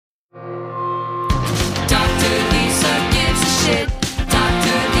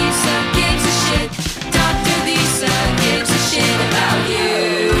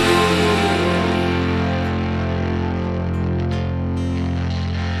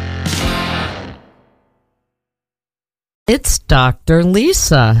It's Dr.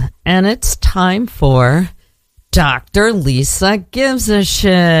 Lisa, and it's time for Dr. Lisa Gives a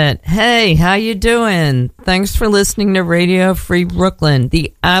Shit. Hey, how you doing? Thanks for listening to Radio Free Brooklyn,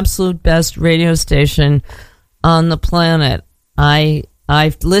 the absolute best radio station on the planet.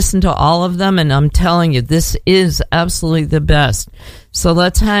 I've listened to all of them, and I'm telling you, this is absolutely the best. So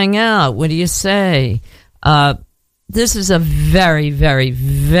let's hang out. What do you say? This is a very, very,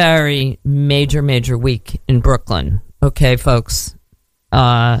 very major week in Brooklyn. Okay, folks.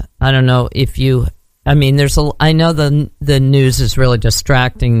 I don't know if you... I mean, I know the news is really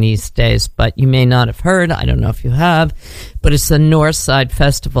distracting these days, but you may not have heard. I don't know if you have, but it's the Northside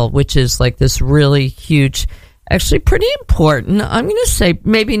Festival, which is like this really huge, actually pretty important. I'm going to say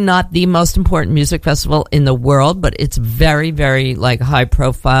maybe not the most important music festival in the world, but it's very, very like high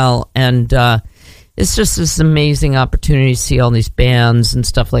profile, and it's just this amazing opportunity to see all these bands and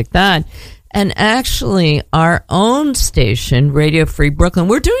stuff like that. And actually, our own station, Radio Free Brooklyn,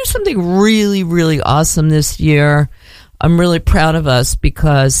 we're doing something really, really awesome this year. I'm really proud of us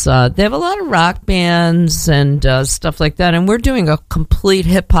because they have a lot of rock bands and stuff like that. And we're doing a complete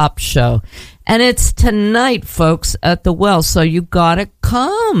hip-hop show. And it's tonight, folks, at the Well. So you got to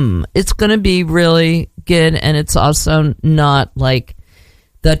come. It's going to be really good. And it's also not like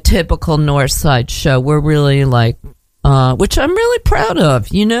the typical North Side show. We're really like... which I'm really proud of,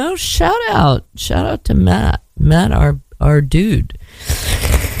 you know. Shout out to Matt, our dude.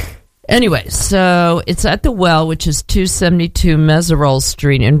 Anyway, so it's at the Well, which is 272 Meserole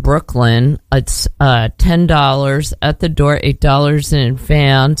Street in Brooklyn. It's $10 at the door, $8 in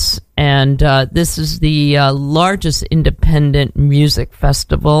advance, and this is the largest independent music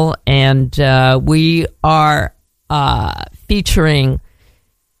festival, and we are featuring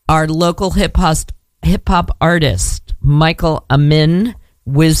our local hip hop artist, Michael Amin,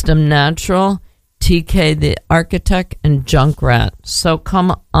 Wisdom Natural, TK the Architect, and Junkrat. So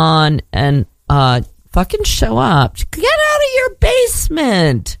come on and fucking show up. Get out of your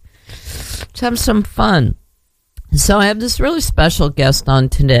basement. Let's have some fun. So I have this really special guest on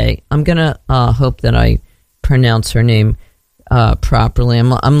today. I'm going to hope that I pronounce her name properly.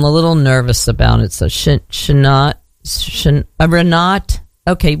 I'm a little nervous about it. So Renat.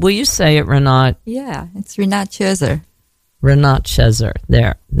 Okay, will you say it, Renat? Yeah, it's Renat Chezer. Renat Chezer.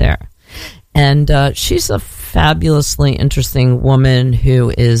 There. And she's a fabulously interesting woman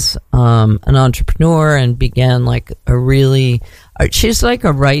who is an entrepreneur and began like she's like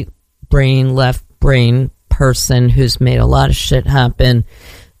a right brain, left brain person who's made a lot of shit happen.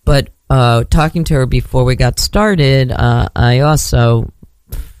 But talking to her before we got started, I also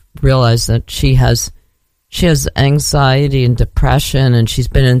realized that she has anxiety and depression, and she's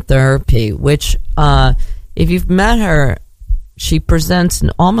been in therapy, which, if you've met her, she presents in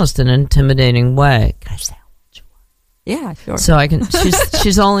almost an intimidating way. Can I say how old you are? Yeah, sure. So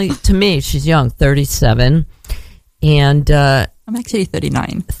she's only, to me, she's young, 37, and... I'm actually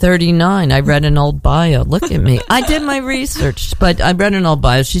 39. 39. I read an old bio. Look at me. I did my research, but I read an old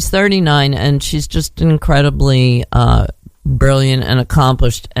bio. She's 39, and she's just incredibly brilliant and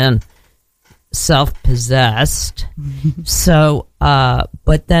accomplished, and self-possessed. So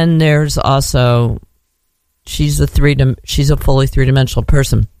but then there's also she's a fully three-dimensional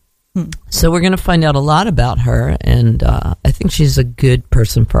person. So we're going to find out a lot about her, and I think she's a good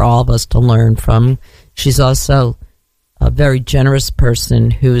person for all of us to learn from. She's also a very generous person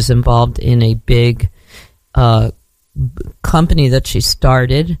who is involved in a big company that she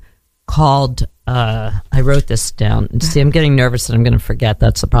started called I wrote this down. And see, I'm getting nervous that I'm going to forget.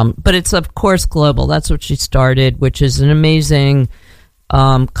 That's the problem. But it's, of course, Global. That's what she started, which is an amazing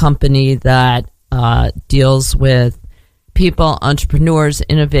company that deals with people, entrepreneurs,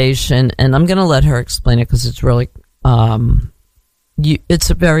 innovation. And I'm going to let her explain it because it's really, it's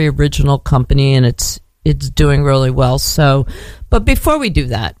a very original company, and it's doing really well. So, but before we do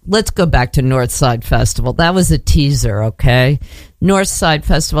that, let's go back to Northside Festival. That was a teaser, okay? Northside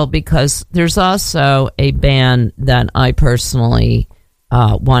Festival, because there's also a band that I personally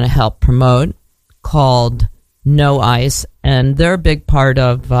want to help promote called No Ice, and they're a big part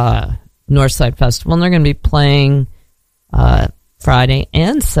of Northside Festival, and they're going to be playing Friday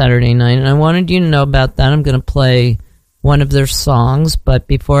and Saturday night, and I wanted you to know about that. I'm going to play one of their songs, but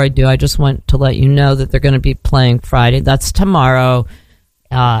before I do, I just want to let you know that they're going to be playing Friday. That's tomorrow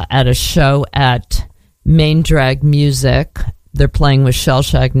at a show at Main Drag Music. They're playing with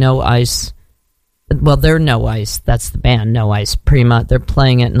Shellshag, No Ice. Well, they're No Ice. That's the band, No Ice, Prima. They're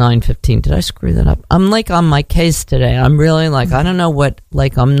playing at 9:15. Did I screw that up? I'm like on my case today. I'm really like, I don't know what,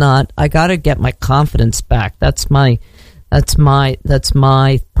 like I'm not, I got to get my confidence back. That's my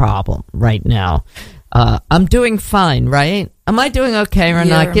problem right now. I'm doing fine, right? Am I doing okay or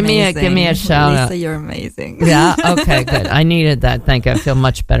not? Give me a shout Lisa, out. you're amazing. Yeah, okay, good. I needed that. Thank you. I feel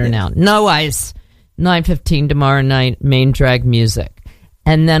much better now. No Ice, 9:15 tomorrow night, Main Drag Music.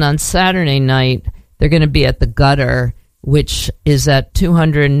 And then on Saturday night, they're going to be at the Gutter, which is at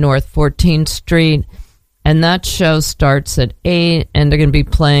 200 North 14th Street. And that show starts at 8, and they're going to be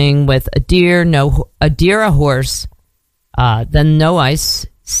playing with A Deer, a Horse, then No Ice,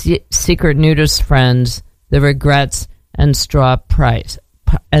 Secret Nudist Friends, The Regrets, and Straw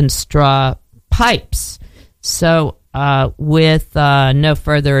Pipes. So with no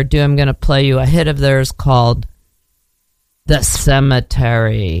further ado, I'm going to play you a hit of theirs called The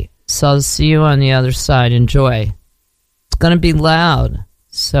Cemetery. So I'll see you on the other side. Enjoy. It's going to be loud,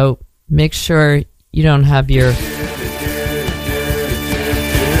 so make sure you don't have your...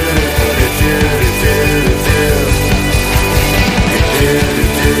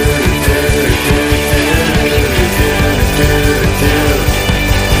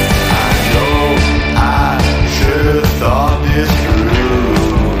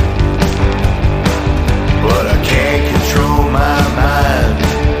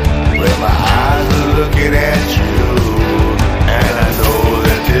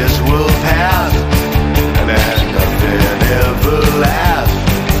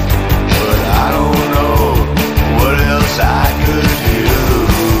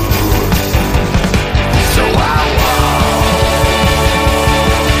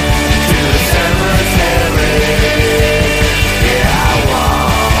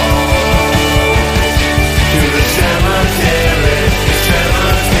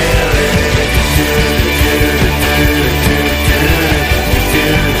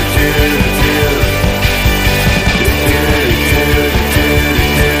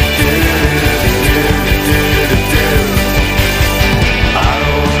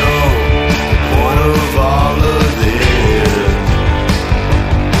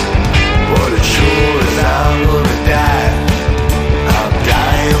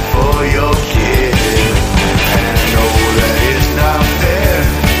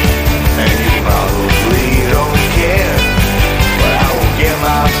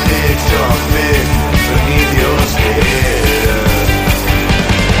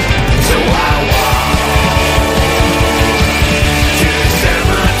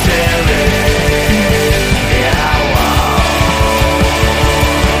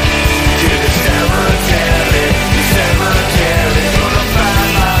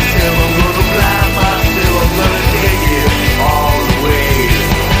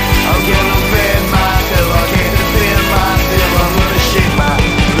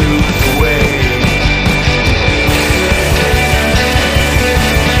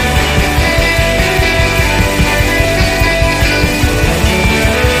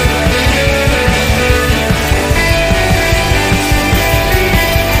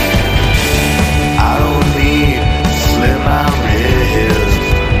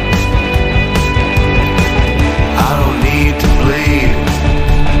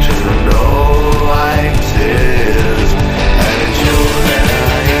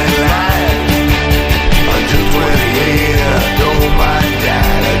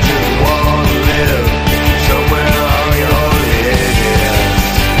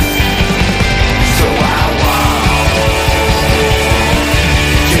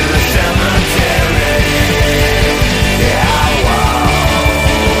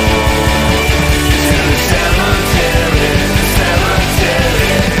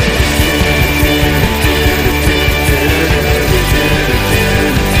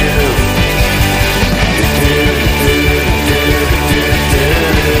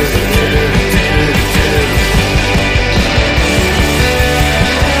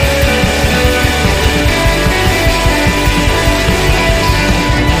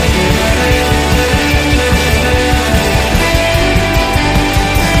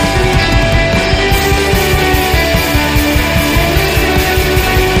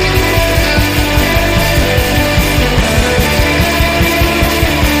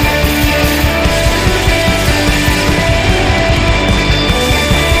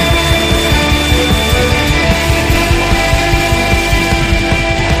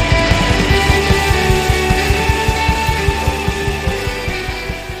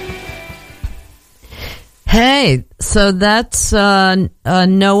 Hey, so that's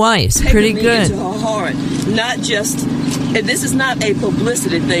No Ice. Pretty good. To her heart, not just. And this is not a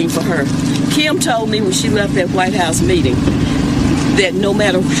publicity thing for her. Kim told me when she left that White House meeting that no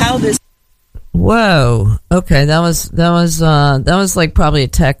matter how this. Whoa. Okay, that was like probably a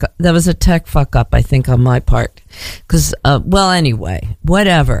tech fuck up, I think, on my part. Because well, anyway,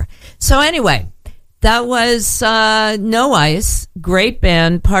 whatever. So anyway, That was No Ice, great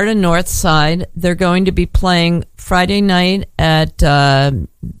band, part of North Side. They're going to be playing Friday night at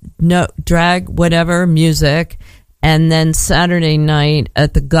No Drag Whatever Music, and then Saturday night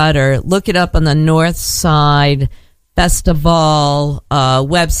at the Gutter. Look it up on the North Side Festival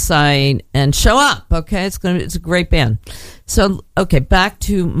website and show up. Okay, it's a great band. So okay, back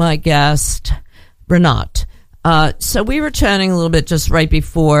to my guest, Renat. So we were chatting a little bit just right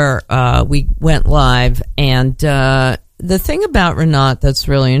before we went live, and the thing about Renat that's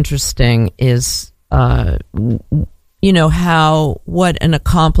really interesting is, what an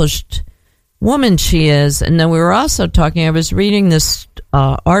accomplished woman she is. And then we were also talking, I was reading this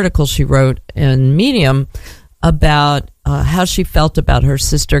article she wrote in Medium about how she felt about her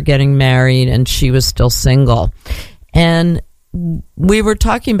sister getting married and she was still single. And we were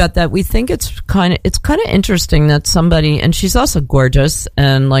talking about that. We think it's kind of interesting that somebody, and she's also gorgeous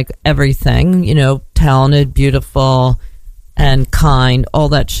and like everything, talented, beautiful, and kind, all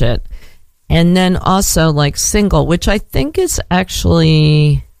that shit. And then also like single, which I think is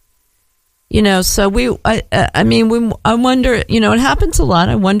actually, so I wonder, it happens a lot.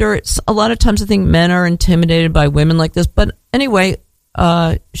 I wonder, it's a lot of times I think men are intimidated by women like this. But anyway,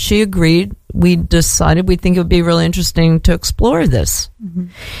 she agreed. We decided we think it would be really interesting to explore this. Mm-hmm.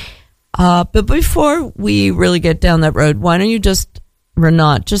 But before we really get down that road, why don't you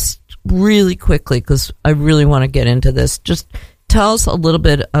Renat, just really quickly, because I really want to get into this, just tell us a little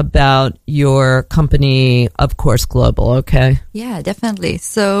bit about your company, Of Course Global, okay? Yeah, definitely.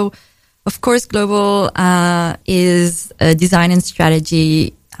 So, Of Course Global is a design and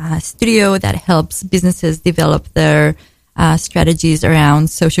strategy studio that helps businesses develop their strategies around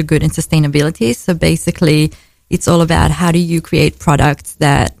social good and sustainability. So basically, it's all about how do you create products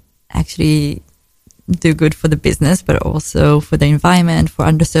that actually do good for the business, but also for the environment, for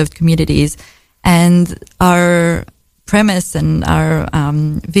underserved communities. And our premise and our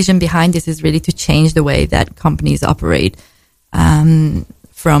vision behind this is really to change the way that companies operate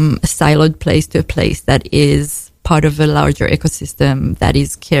from a siloed place to a place that is part of a larger ecosystem that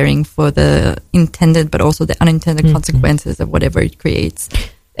is caring for the intended but also the unintended consequences of whatever it creates.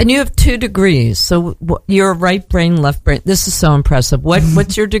 And you have 2 degrees, so you're right brain, left brain. This is so impressive.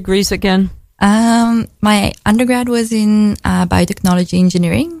 What's your degrees again? My undergrad was in biotechnology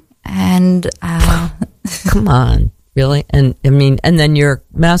engineering, and come on, really? And and then your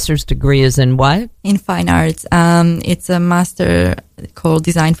master's degree is in what? In fine arts. It's a master called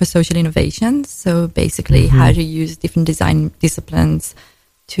Design for Social Innovation. So basically, how to use different design disciplines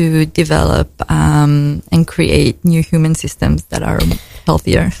to develop and create new human systems that are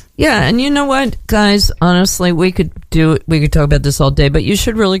healthier. Yeah, and you know what, guys? Honestly, we could talk about this all day, but you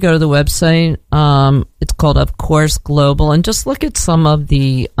should really go to the website. It's called Of Course Global, and just look at some of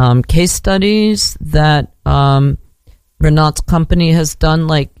the case studies that Renat's company has done.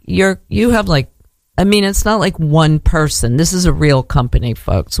 Like you have like, it's not like one person. This is a real company,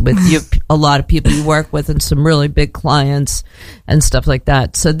 folks, with a lot of people you work with and some really big clients and stuff like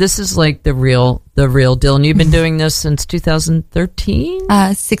that. So this is like the real deal. And you've been doing this since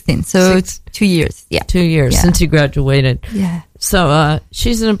 2013? 16. So it's 2 years. Yeah. 2 years since you graduated. Yeah. So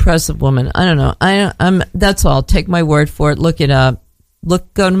she's an impressive woman. I don't know. I'm that's all. Take my word for it. Look it up.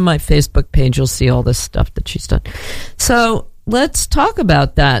 Go to my Facebook page. You'll see all this stuff that she's done. So let's talk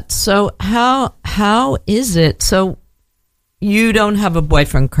about that. So how is it? So you don't have a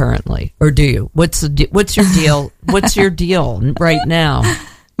boyfriend currently, or do you? What's your deal? What's your deal right now?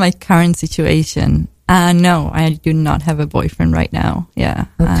 My current situation. No, I do not have a boyfriend right now. Yeah.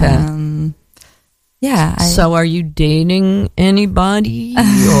 Okay. Yeah. So are you dating anybody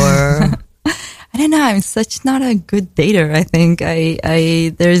or? I don't know. I'm such not a good dater. I think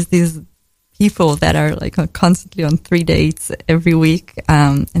there's these people that are like constantly on 3 dates every week.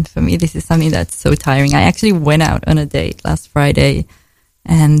 And for me, this is something that's so tiring. I actually went out on a date last Friday.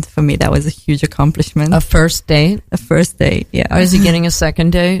 And for me, that was a huge accomplishment. A first date? A first date, yeah. Or is he getting a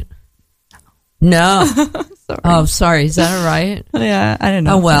second date? No. Sorry. Oh, sorry. Is that all right? Yeah, I don't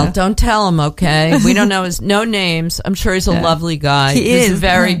know. Oh, well, don't tell him, okay? We don't know no names. I'm sure he's a lovely guy. He's a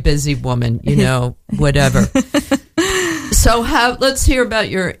very busy woman, whatever. So let's hear about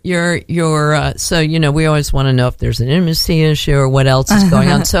your so, we always want to know if there's an intimacy issue or what else is going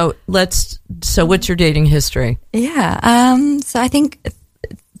on. So what's your dating history? Yeah. So I think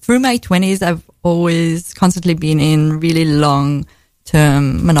through my 20s, I've always constantly been in really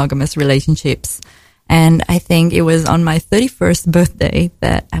long-term monogamous relationships. And I think it was on my 31st birthday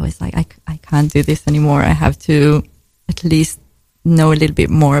that I was like, I can't do this anymore. I have to at least know a little bit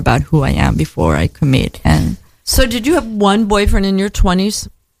more about who I am before I commit. And so did you have one boyfriend in your 20s?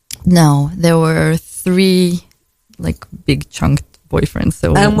 No, there were 3 like big chunked boyfriends.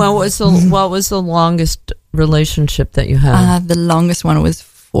 So And what was the longest relationship that you had? the longest one was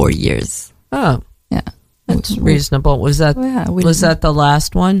 4 years. Oh, Yeah. that's reasonable. Was that we- was that the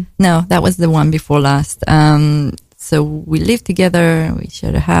last one? No, that was the one before last. So we lived together, we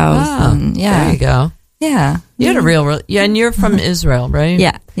shared a house. Oh, And yeah. there you go. Yeah. You had a real, and you're from Israel, right?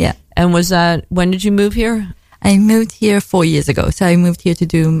 Yeah. Yeah. And was that, when did you move here? I moved here 4 years ago. So I moved here to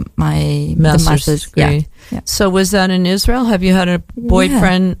do my Master's degree. Yeah. Yeah. So was that in Israel? Have you had a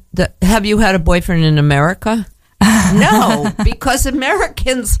boyfriend have you had a boyfriend in America? No, because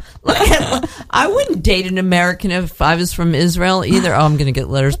Americans, I wouldn't date an American if I was from Israel either. Oh, I'm going to get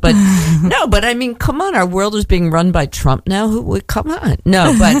letters, but no, but I mean, come on, our world is being run by Trump now. Who would, come on.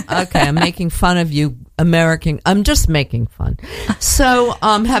 No, but okay, I'm making fun of you, American. I'm just making fun. So,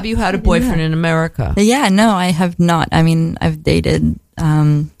 have you had a boyfriend in America? Yeah, no, I have not. I mean, I've dated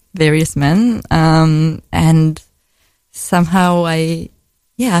various men, and somehow I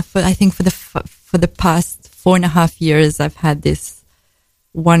think for the past 4.5 years, I've had this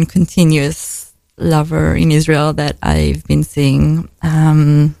one continuous lover in Israel that I've been seeing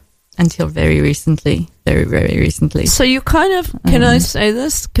until very recently, very, very recently. So you kind of, can I say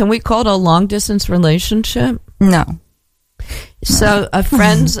this? Can we call it a long distance relationship? No. So a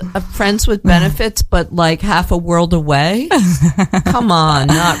friends with benefits, but like half a world away? Come on,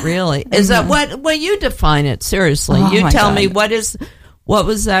 not really. Is that what you define it? Seriously, Oh, you my tell God. me what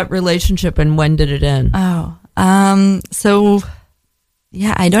was that relationship and when did it end? So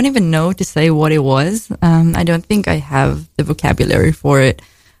yeah, I don't even know to say what it was. I don't think I have the vocabulary for it.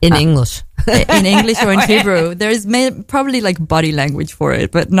 In English. In English or in Hebrew. There's probably like body language for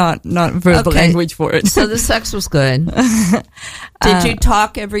it, but not verbal Okay. language for it. So the sex was good. Did you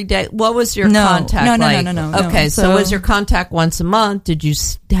talk every day? What was your No. contact No, no, like? no. Okay, so So- was your contact once a month?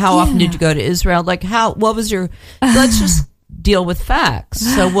 How often did you go to Israel? Like let's just deal with facts.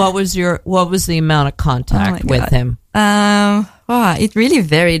 So what was the amount of contact with God. him? It really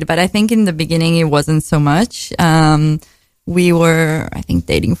varied, but I think in the beginning it wasn't so much. We were, I think,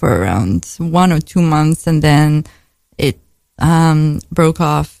 dating for around 1 or 2 months, and then it broke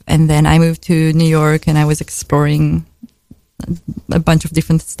off. And then I moved to New York, and I was exploring a bunch of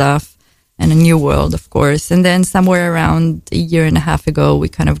different stuff and a new world, of course. And then somewhere around 1.5 years ago, we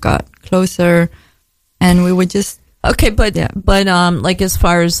kind of got closer, and we would just. Okay, but like as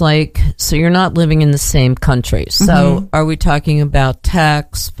far as so you're not living in the same country. So are we talking about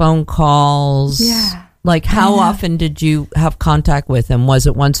texts, phone calls? Yeah. Like how often did you have contact with him? Was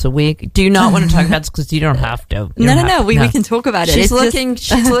it once a week? Do you not want to talk about this because you don't have to? You don't have No. to. We can talk about it. She's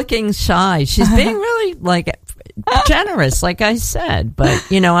It's looking shy. She's being really generous, like I said. But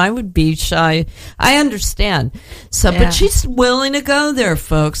I would be shy. I understand. So, Yeah. but she's willing to go there,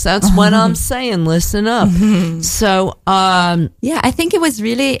 folks. That's what I'm saying. Listen up. So, Yeah, I think it was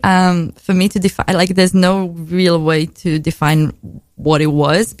really for me to define. Like, there's no real way to define what it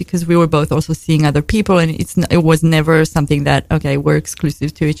was because we were both also seeing other people, and it was never something that we're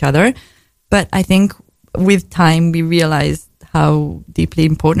exclusive to each other. But I think with time we realized how deeply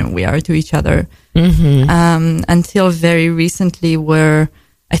important we are to each other. Until very recently, where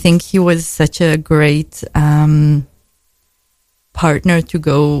I think he was such a great partner to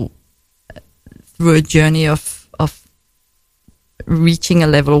go through a journey of reaching a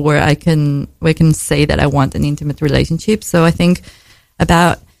level where I can say that I want an intimate relationship. So I think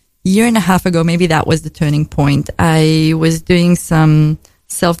about 1.5 years ago, maybe that was the turning point. I was doing some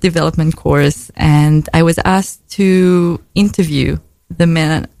self-development course, and I was asked to interview the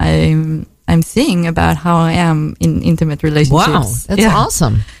men I'm seeing about how I am in intimate relationships. wow, that's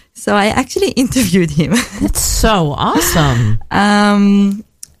awesome. So I actually interviewed him. That's so awesome.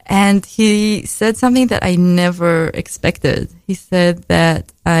 And he said something that I never expected. He said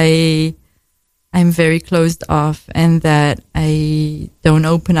that I'm very closed off and that I don't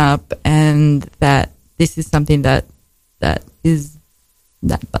open up, and that this is something that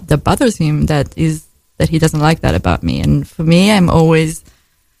bothers him, that he doesn't like that about me. And for me, I'm always,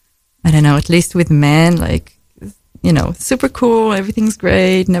 I don't know, at least with men, like, super cool, everything's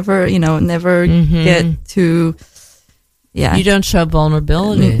great, never get to, You don't show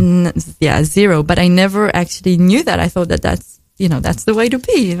vulnerability. zero. But I never actually knew that. I thought that's the way to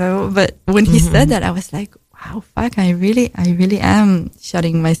be, But when he said that, I was like, wow, fuck, I really am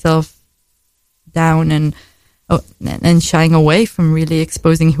shutting myself down and shying away from really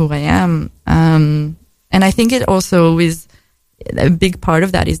exposing who I am. And I think it also is a big part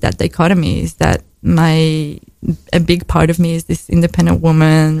of that is that dichotomy, is that a big part of me is this independent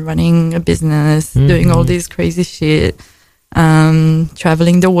woman running a business, doing all this crazy shit.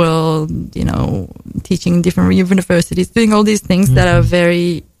 traveling the world, teaching different universities, doing all these things that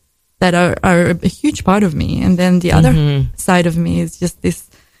are a huge part of me. And then the other side of me is just this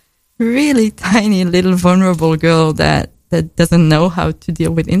really tiny little vulnerable girl that doesn't know how to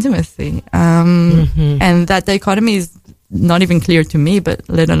deal with intimacy. And that dichotomy is not even clear to me, but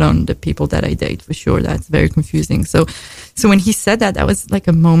let alone the people that I date, for sure. That's very confusing. So when he said that, that was like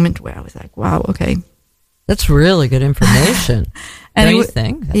a moment where I was like, wow, okay. That's really good information. And Don't you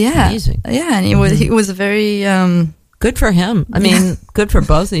think? That's amazing. Yeah. And it was very, good for him. I mean, good for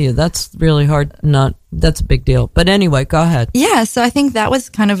both of you. That's really hard. That's a big deal. But anyway, go ahead. Yeah. So I think that was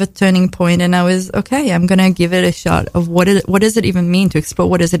kind of a turning point, and I was, okay, I'm going to give it a shot of what does it even mean to explore?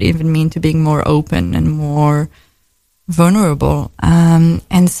 What does it even mean to being more open and more vulnerable?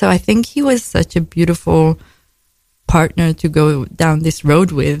 And so I think he was such a beautiful partner to go down this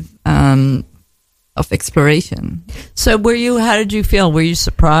road with, of exploration. So how did you feel? Were you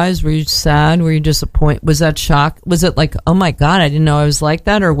surprised? Were you sad? Were you disappointed? Was that shock? Was it like, oh my God, I didn't know I was like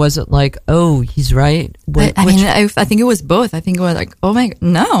that? Or was it like, oh, he's right? I think it was both. I think it was like, oh my,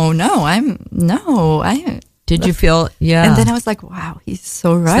 Did you feel, yeah. And then I was like, wow, he's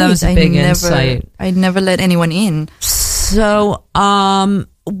so right. So that was a big insight. I never let anyone in. So,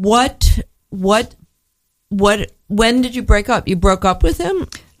 when did you break up? You broke up with him?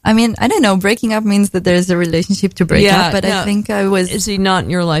 I mean, I don't know. Breaking up means that there's a relationship to break up, but I think I was. Is he not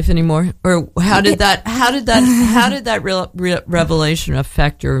in your life anymore, or how did that revelation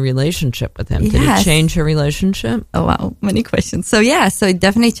affect your relationship with him? Did it change your relationship? Oh wow, many questions. So it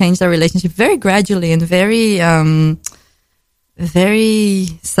definitely changed our relationship very gradually and very, very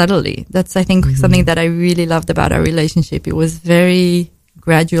subtly. That's, I think, something that I really loved about our relationship. It was very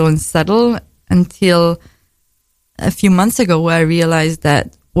gradual and subtle until a few months ago, where I realized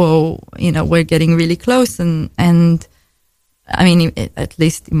that, whoa, we're getting really close, and I mean, at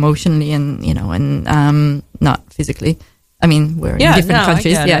least emotionally, and and not physically. I mean, we're in different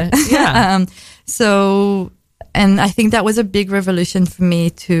countries, yeah. So, and I think that was a big revolution for me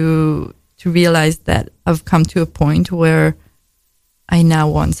to realize that I've come to a point where I now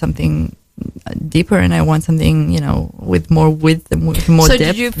want something deeper, and I want something, with more width and with more depth. So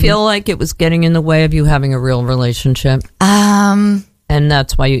did you feel like it was getting in the way of you having a real relationship? And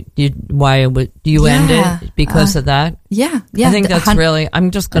that's why you end it because of that? Yeah. I think that's really,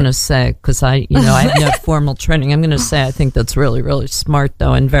 I'm just going to say, because I have no formal training, I'm going to say I think that's really, really smart,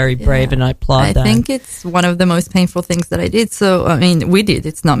 though, and very brave, and I applaud that. I think it's one of the most painful things that I did. So, I mean, we did.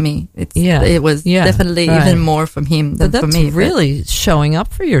 It's not me. It was definitely even more from him than from me. That's really showing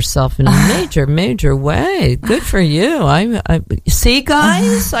up for yourself in a major, major way. Good for you. I see,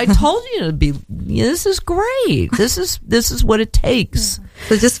 guys, I told you to be, this is great. This is what it takes.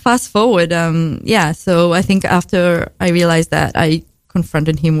 So just fast forward, so I think after I realized that, I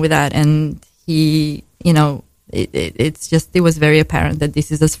confronted him with that, and he, it was very apparent that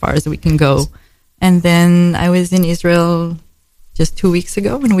this is as far as we can go. And then I was in Israel just 2 weeks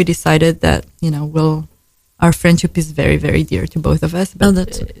ago, and we decided that, our friendship is very, very dear to both of us, but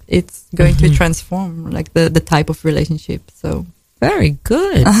it's going to transform, like the type of relationship, so... Very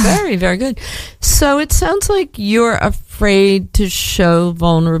good. Very, very good. So it sounds like you're afraid to show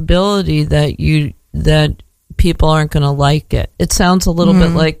vulnerability, that people aren't going to like it. It sounds a little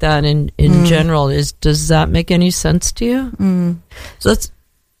bit like that in general. Does that make any sense to you? So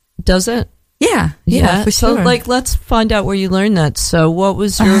does it? Yeah, for sure. So let's find out where you learned that. So what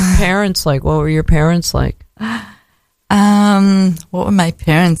was your parents like? What were your parents like? What were my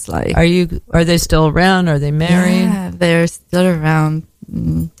parents like? Are they still around? Are they married? Yeah, they're still around.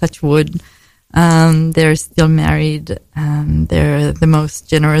 Touch wood. They're still married. They're the most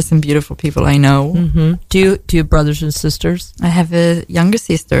generous and beautiful people I know. Mm-hmm. Do you have brothers and sisters? I have a younger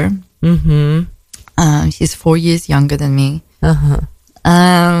sister. Mm-hmm. She's 4 years younger than me. Uh-huh.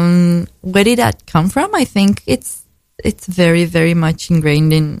 Where did that come from? I think it's very, very much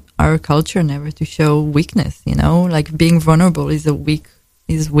ingrained in our culture never to show weakness, like being vulnerable is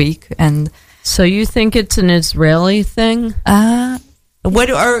weak. And so you think it's an Israeli thing? I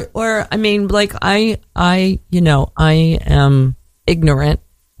mean, like I am ignorant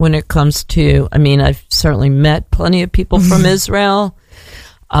when it comes to, I mean, I've certainly met plenty of people from Israel,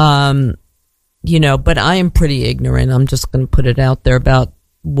 but I am pretty ignorant. I'm just going to put it out there about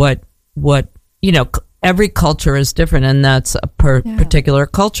what every culture is different, and that's a particular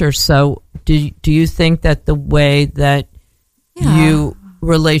culture. So do you think that the way that you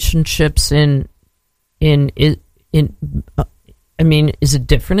relationships in I mean, is it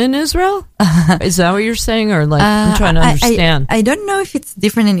different in Israel? Is that what you're saying? Or like, I'm trying to understand. I don't know if it's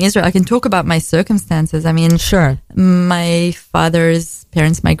different in Israel. I can talk about my circumstances. I mean, sure. My father's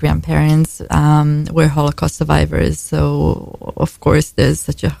parents, my grandparents, were Holocaust survivors. So, of course, there's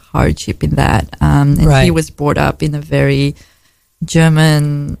such a hardship in that. And right. he was brought up in a very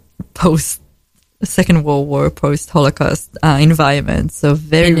German Second World War, post-Holocaust environment. So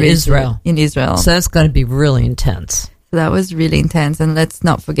very in Israel. In Israel. So that's got to be really intense. So that was really intense. And let's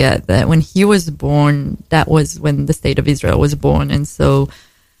not forget that when he was born, that was when the state of Israel was born. And so,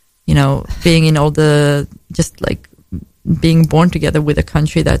 you know, being in all the, just like being born together with a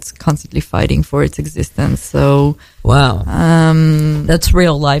country that's constantly fighting for its existence. So, wow. That's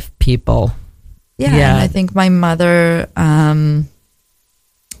real life, people. Yeah. And I think my mother,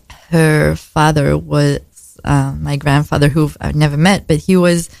 her father was my grandfather, who I've never met, but he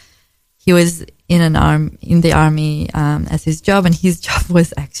was in the army as his job, and his job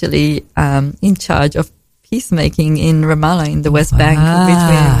was actually in charge of peacemaking in Ramallah, in the West Bank,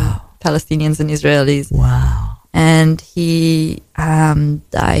 between Palestinians and Israelis. Wow! And he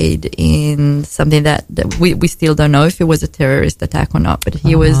died in something that we still don't know if it was a terrorist attack or not, but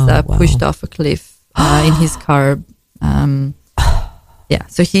he was pushed off a cliff in his car. Yeah,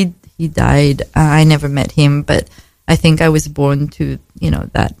 so he died. I never met him, but I think I was born to, you know,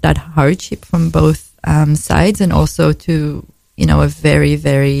 that hardship from both sides, and also to, you know, a very,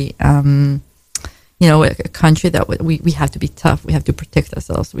 very, you know, a country that we have to be tough. We have to protect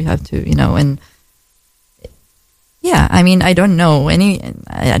ourselves. We have to, you know, and yeah, I mean, I don't know.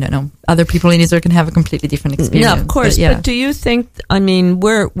 Other people in Israel can have a completely different experience. No, of course. But do you think, I mean,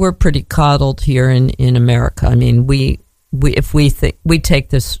 we're pretty coddled here in America. I mean, if we take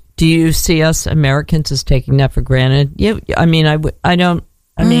this, do you see us Americans as taking that for granted? Yeah, I mean, I don't.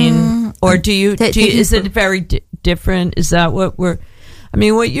 I mean, or do you? Is it very different? Is that what we're? I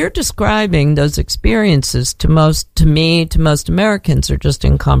mean, what you're describing, those experiences, to most Americans, are just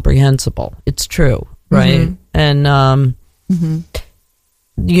incomprehensible. It's true, right? Mm-hmm. And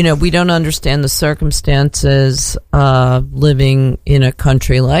you know, we don't understand the circumstances living in a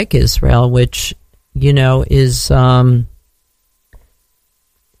country like Israel, which, you know, is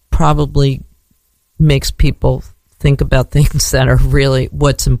probably makes people think about things that are really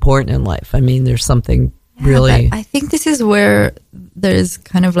what's important in life. I mean, there's something really... I think this is where there's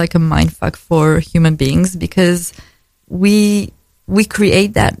kind of like a mindfuck for human beings, because we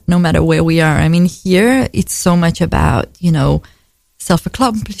create that no matter where we are. I mean, here it's so much about, you know,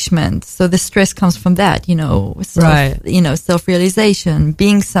 self-accomplishment. So the stress comes from that, you know, self-realization,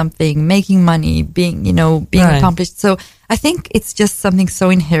 being something, making money, being accomplished. So I think it's just something so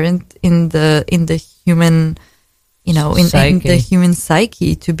inherent in the human, you know, in the human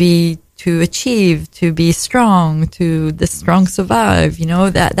psyche to achieve, to be strong, to the strong survive, you know,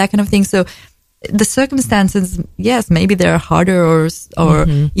 that kind of thing. So the circumstances, yes, maybe there are harder or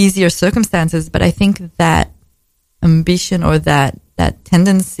easier circumstances, but I think that ambition or that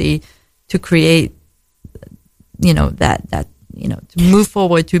tendency to create, you know, that you know, to move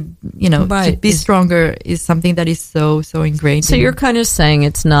forward, to, you know, to be stronger is something that is so ingrained. So you're kind of saying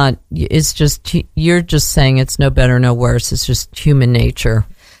it's not, it's just, you're just saying it's no better, no worse. It's just human nature.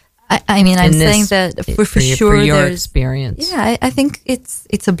 I mean, I'm saying that for sure. For your experience. Yeah, I think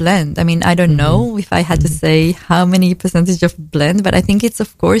it's a blend. I mean, I don't know if I had to say how many percentage of blend, but I think it's,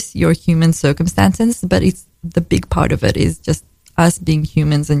 of course, your human circumstances, but it's the big part of it is just us being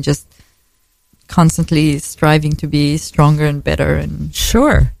humans and just constantly striving to be stronger and better. And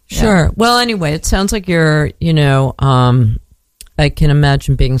Sure. Well, anyway, it sounds like you're, you know, I can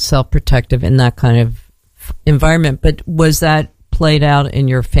imagine being self-protective in that kind of environment, but was that played out in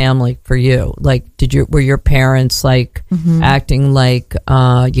your family for you? Like, were your parents like acting like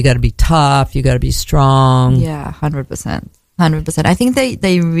you got to be tough, you got to be strong? Yeah, 100%. I think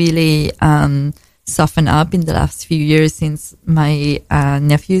they really soften up in the last few years since my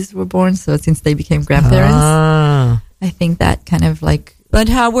nephews were born. So since they became grandparents, I think that kind of like. But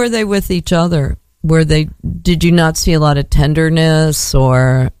how were they with each other? Did you not see a lot of tenderness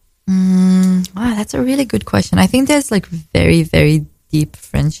or? Wow, that's a really good question. I think there's like very, very deep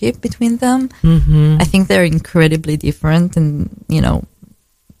friendship between them. I think they're incredibly different, and, you know,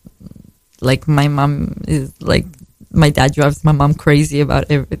 like my mom is like, my dad drives my mom crazy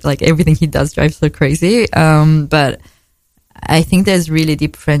about everything he does drives her crazy. But I think there's really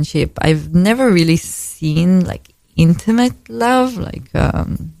deep friendship. I've never really seen like intimate love, like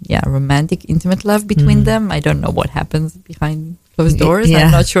romantic intimate love between them. I don't know what happens behind closed doors. Yeah.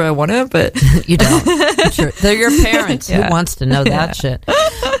 I'm not sure I want to, but You don't. Sure. They're your parents. Yeah. Who wants to know that shit?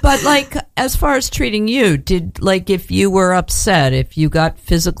 But like, as far as treating you, if you were upset, if you got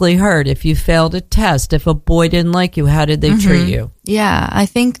physically hurt, if you failed a test, if a boy didn't like you, how did they treat you? yeah, I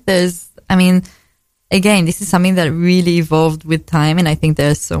think again, this is something that really evolved with time, and I think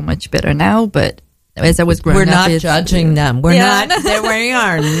they're so much better now. But as I was growing We're up, not judging them. We're Yeah. not. We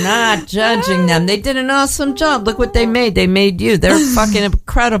are not judging them. They did an awesome job. Look what they made. They made you. They're fucking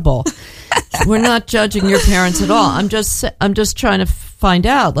incredible. We're not judging your parents at all. I'm just trying to find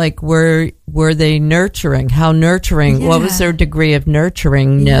out, like, were they nurturing? How nurturing? Yeah. What was their degree of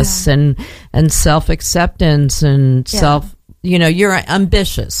nurturingness and self acceptance and self? You know, you're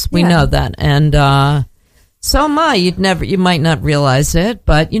ambitious. We know that, and so am I. You might not realize it,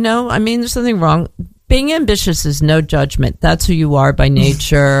 but you know, I mean, there's nothing wrong. Being ambitious is no judgment. That's who you are by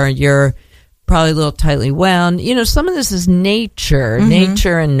nature. You're probably a little tightly wound. You know, some of this is nature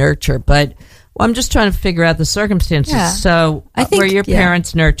and nurture, but I'm just trying to figure out the circumstances. Yeah. So I think, were your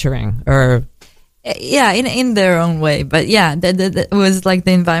parents nurturing or? Yeah, in their own way. But yeah, that was like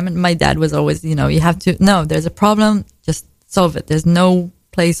the environment. My dad was always, you know, there's a problem, just solve it. There's no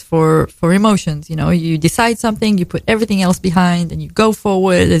place for emotions. You know, you decide something, you put everything else behind and you go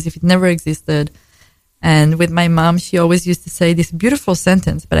forward as if it never existed. And with my mom, she always used to say this beautiful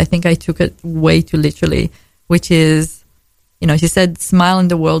sentence, but I think I took it way too literally, which is, you know, she said, smile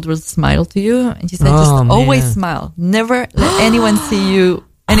and the world will smile to you. And she said, always smile. Never let anyone see you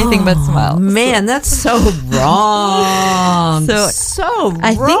anything but smile. Man, that's so wrong. So wrong.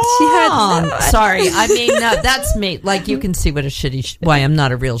 I think she had. Sorry, I mean, no, that's me. Like, you can see what a shitty. Why I'm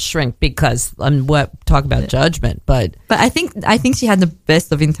not a real shrink, because I'm talk about judgment, but I think she had the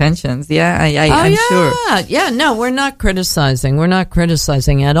best of intentions. Yeah, I'm sure. Yeah, no, we're not criticizing. We're not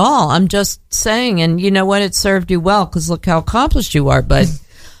criticizing at all. I'm just saying, and you know what? It served you well, because look how accomplished you are. But,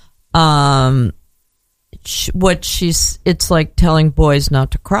 it's like telling boys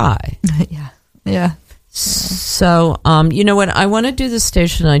not to cry. Yeah. So, you know what? I want to do the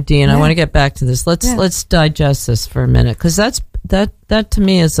station ID, and I want to get back to this. Let's digest this for a minute, because that to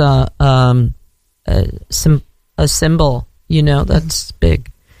me is a symbol. You know, that's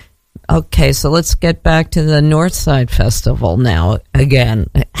big. Okay, so let's get back to the Northside Festival now again.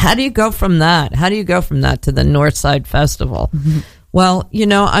 How do you go from that? How do you go from that to the Northside Festival? Mm-hmm. Well, you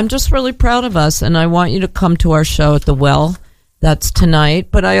know, I'm just really proud of us, and I want you to come to our show at the Well. That's tonight.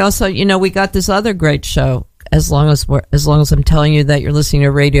 But I also, you know, we got this other great show. As long as I'm telling you that you're listening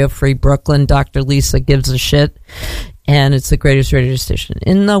to Radio Free Brooklyn, Dr. Lisa Gives a Shit, and it's the greatest radio station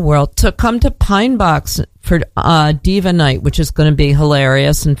in the world. So come to Pine Box for Diva Night, which is going to be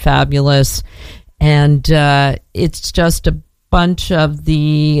hilarious and fabulous. And it's just a bunch of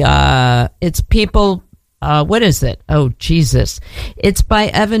it's people. What is it? Oh, Jesus. It's by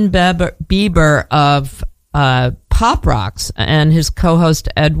Evan Bieber of Pop Rocks and his co-host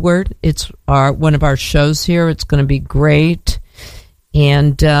Edward. It's one of our shows here. It's going to be great.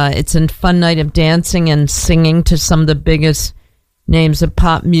 And it's a fun night of dancing and singing to some of the biggest names of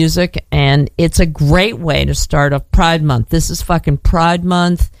pop music. And it's a great way to start off Pride Month. This is fucking Pride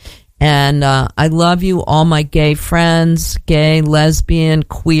Month. And I love you, all my gay friends, gay, lesbian,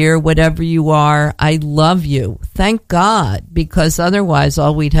 queer, whatever you are. I love you. Thank God, because otherwise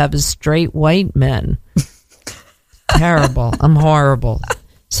all we'd have is straight white men. Terrible. I'm horrible.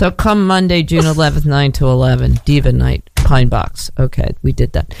 So come Monday, June 11th, 9 to 11, Diva Night, Pine Box. Okay, we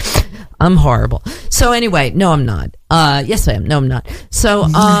did that. I'm horrible. So anyway, no, I'm not. Yes, I am. No, I'm not. So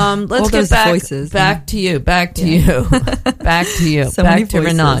let's get back to you. Back to you. So back to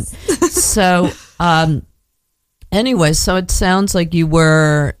Renan. So anyway, so it sounds like you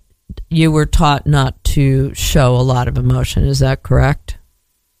were taught not to show a lot of emotion. Is that correct?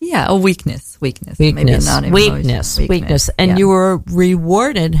 Yeah, a weakness. Maybe not emotion. Weakness. And you were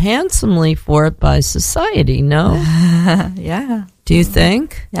rewarded handsomely for it by society, no? Yeah. Do you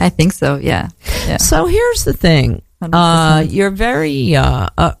think? Yeah, I think so, yeah. So here's the thing. 100%. You're very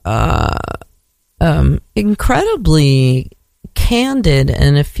incredibly candid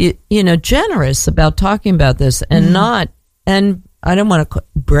and generous about talking about this, and and I don't want to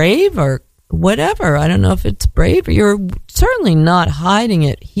brave or whatever. I don't know if it's brave. You're certainly not hiding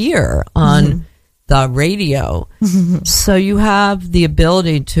it here on the radio. So you have the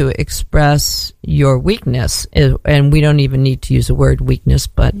ability to express your weakness, and we don't even need to use the word weakness,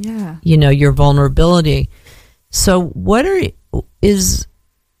 but your vulnerability. So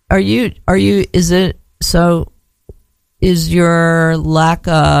is your lack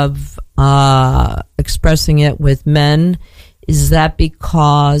of expressing it with men, Is that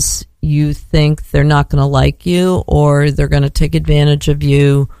because you think they're not going to like you, or they're going to take advantage of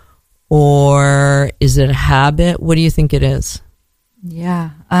you, or is it a habit? What do you think it is? Yeah.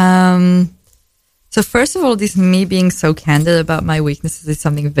 So first of all, this me being so candid about my weaknesses is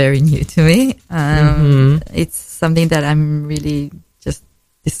something very new to me. It's something that I'm really just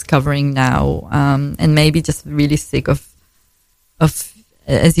discovering now, and maybe just really sick of,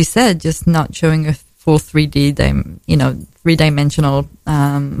 as you said, just not showing a full 3-dimensional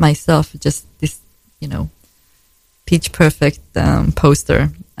myself. Just this, pitch perfect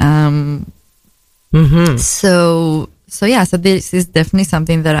poster. So this is definitely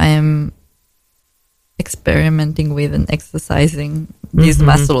something that I am experimenting with and exercising these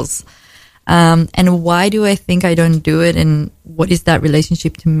muscles. And why do I think I don't do it? And what is that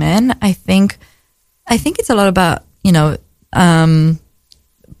relationship to men? I think it's a lot about,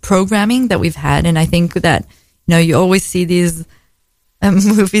 programming that we've had. And I think that, you always see these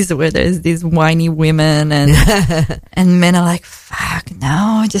movies where there's these whiny women and and men are like, fuck,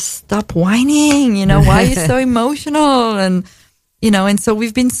 no, just stop whining. Why are you so emotional? And, and so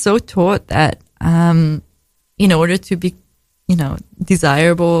we've been so taught that, in order to be,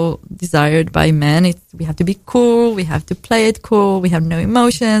 desired by men, we have to be cool. We have to play it cool. We have no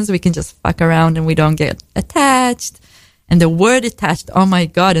emotions. We can just fuck around and we don't get attached. And the word attached, oh my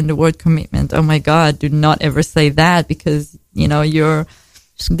God, and the word commitment, oh my God, do not ever say that because, you're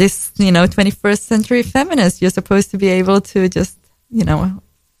this, 21st century feminist. You're supposed to be able to just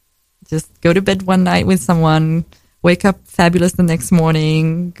go to bed one night with someone, wake up fabulous the next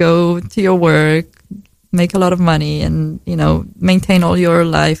morning, go to your work, make a lot of money and, maintain all your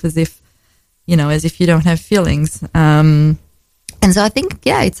life as if you don't have feelings. And so I think,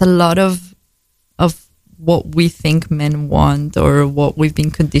 it's a lot of what we think men want or what we've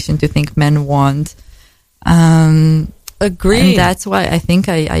been conditioned to think men want. Agreed. And that's why I think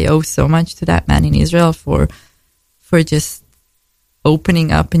I owe so much to that man in Israel for just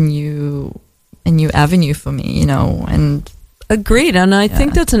opening up a new avenue for me, and agreed. And I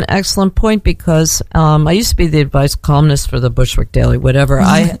think that's an excellent point because I used to be the advice columnist for the Bushwick Daily, whatever.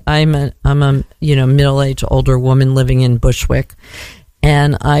 I'm a middle-aged older woman living in Bushwick.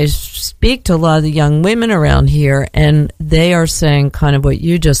 And I speak to a lot of the young women around here, and they are saying kind of what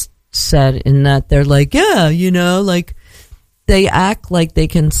you just said in that they're like, like they act like they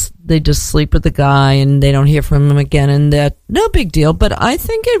just sleep with the guy and they don't hear from him again, and that no big deal. But I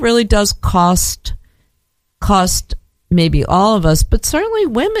think it really does cost maybe all of us, but certainly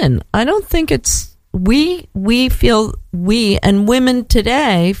women. I don't think it's we and women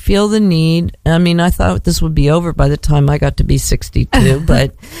today feel the need. I mean, I thought this would be over by the time I got to be 62,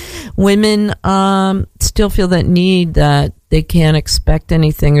 but women still feel that need that they can't expect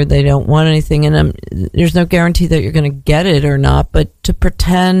anything or they don't want anything. And there's no guarantee that you're going to get it or not, but to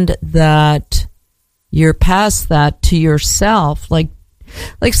pretend that you're past that to yourself, like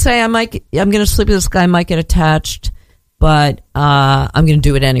say I'm going to sleep with this guy, I might get attached, but I'm going to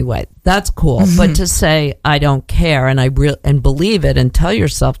do it anyway. That's cool. Mm-hmm. But to say I don't care and and believe it and tell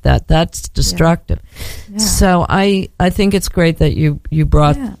yourself that's destructive. Yeah. So I think it's great that you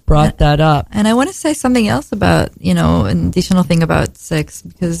brought that up. And I want to say something else about, an additional thing about sex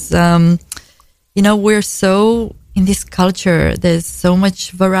because, we're so in this culture, there's so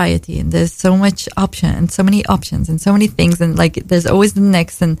much variety and there's so much option and so many options and so many things. And like, there's always the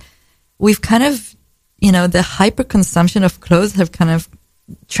next. And we've kind of, the hyper consumption of clothes have kind of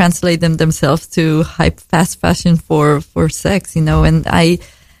translated themselves to fast fashion for sex, and I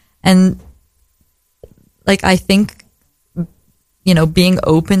think, being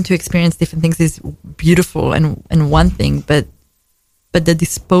open to experience different things is beautiful and one thing, but the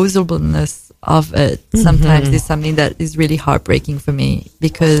disposableness of it sometimes is something that is really heartbreaking for me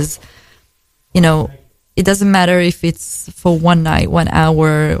because, it doesn't matter if it's for one night, 1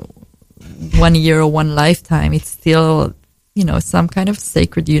 hour, 1 year or one lifetime, it's still, some kind of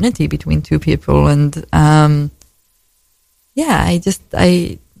sacred unity between two people. And,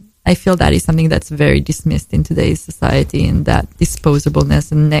 I feel that is something that's very dismissed in today's society and that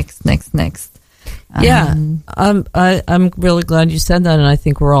disposableness and next. Yeah. I'm really glad you said that. And I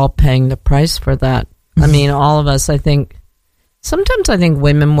think we're all paying the price for that. I mean, all of us, sometimes I think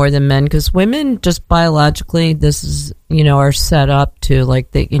women more than men, because women just biologically, this is, are set up to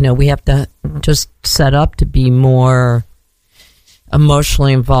we have to just set up to be more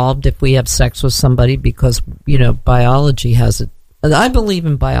emotionally involved if we have sex with somebody because, biology has it. I believe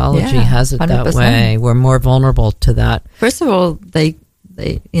in biology has it 100%. That way. We're more vulnerable to that. First of all, they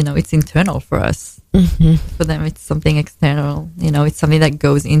it's internal for us. Mm-hmm. For them, it's something external. It's something that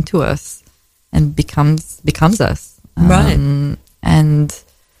goes into us and becomes us. Right. And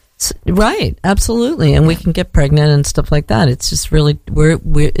right, absolutely, and we can get pregnant and stuff like that. It's just really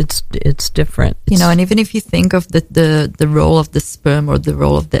it's different. And even if you think of the role of the sperm or the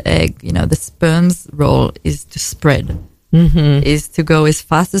role of the egg, the sperm's role is to spread, is to go as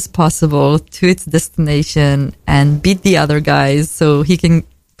fast as possible to its destination and beat the other guys so he can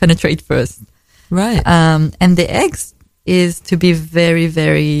penetrate first. Right. And the eggs is to be very,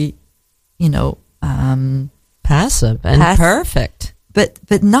 very, passive and perfect.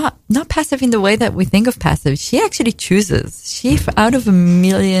 But not passive in the way that we think of passive. She actually chooses. Out of 1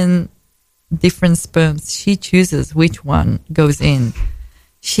 million different sperms, she chooses which one goes in.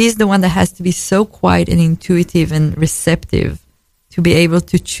 She's the one that has to be so quiet and intuitive and receptive to be able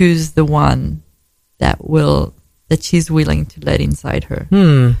to choose the one that she's willing to let inside her.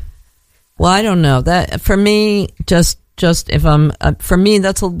 Well, I don't know that for me. Just if I'm for me,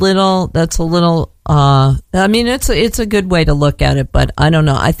 that's a little. I mean, it's a good way to look at it, but I don't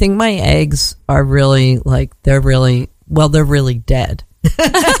know. I think my eggs are really they're really dead.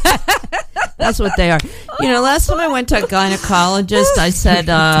 That's what they are. Last time I went to a gynecologist, I said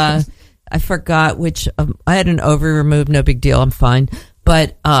I forgot which. I had an ovary removed. No big deal. I'm fine.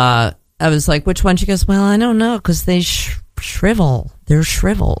 But I was like, which one? She goes, well, I don't know because they shrivel. They're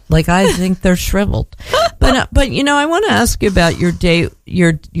shriveled. I think they're shriveled. But I want to ask you about your date,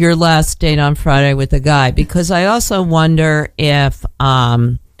 your last date on Friday with a guy, because I also wonder if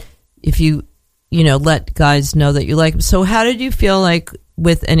you let guys know that you like them. So how did you feel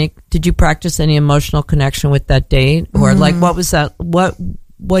did you practice any emotional connection with that date, or what was that?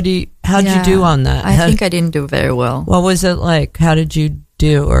 How'd you do on that? I think I didn't do very well. What was it like? How did you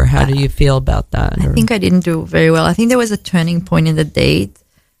do, or how do you feel about that? I think I didn't do very well. I think there was a turning point in the date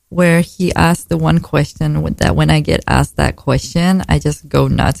where he asked the one question that when I get asked that question, I just go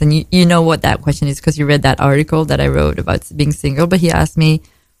nuts. And you know what that question is because you read that article that I wrote about being single. But he asked me,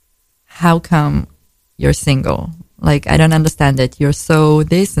 how come you're single? I don't understand it. You're so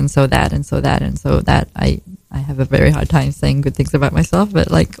this and so that and so that and so that. I have a very hard time saying good things about myself, but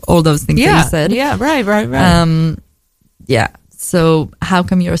all those things that you said. Yeah, right. Yeah. So how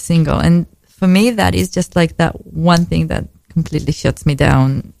come you're single? And for me, that is just that one thing that completely shuts me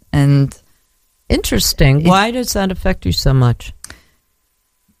down. And interesting. Why does that affect you so much?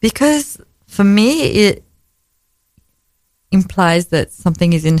 Because for me, it implies that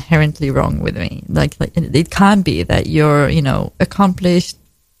something is inherently wrong with me. It can't be that you're, accomplished,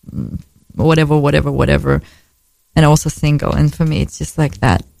 whatever, and also single. And for me, it's just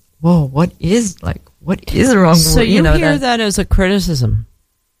that. Whoa, what is wrong? So you hear that as a criticism?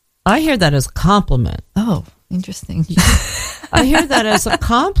 I hear that as a compliment. Oh, interesting. I hear that as a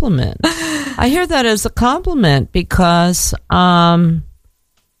compliment. Because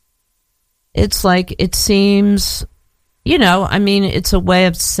it's it seems, it's a way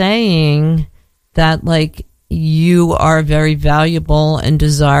of saying that you are a very valuable and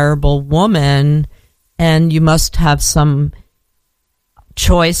desirable woman, and you must have some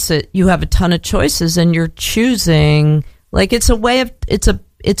choice. You have a ton of choices, and you're choosing. It's a way of it's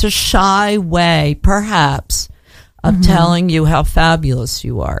a shy way, perhaps, of telling you how fabulous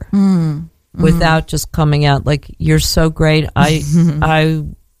you are, without just coming out you're so great.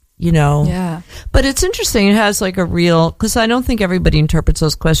 Yeah. But it's interesting. It has a real, because I don't think everybody interprets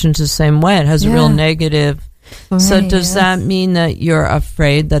those questions the same way. It has a real negative. So does that mean that you're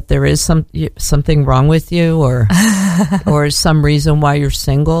afraid that there is something wrong with you, or some reason why you're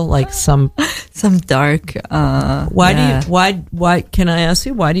single, some dark? Why can I ask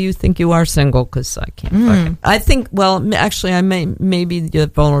you, why do you think you are single? Because I can't. I think. Well, actually, I maybe the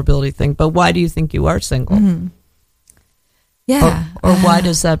vulnerability thing, but why do you think you are single? Yeah. Or why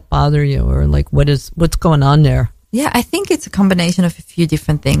does that bother you, or what's going on there? Yeah, I think it's a combination of a few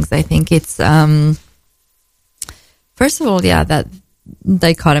different things. I think it's first of all, that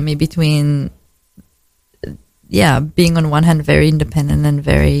dichotomy between, being on one hand very independent and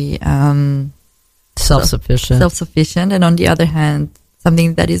very self-sufficient, and on the other hand,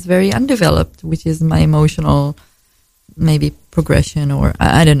 something that is very undeveloped, which is my emotional maybe progression, or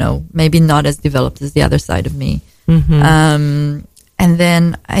I don't know, maybe not as developed as the other side of me. And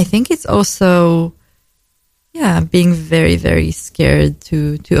then I think it's also, being very, very scared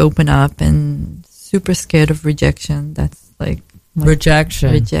to open up, and super scared of rejection. That's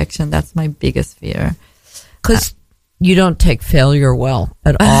rejection. That's my biggest fear. Because you don't take failure well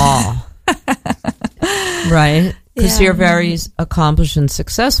at all. Right? Because you're very accomplished and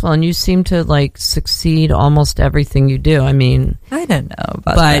successful, and you seem to succeed almost everything you do. I mean, I don't know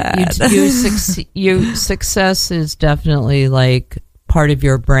about that. But success is definitely part of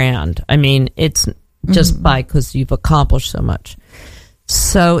your brand. I mean, it's just because you've accomplished so much.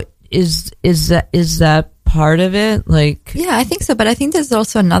 So is that part of it? Like, yeah, I think so. But I think there's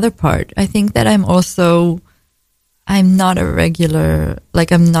also another part. I think that I'm not a regular,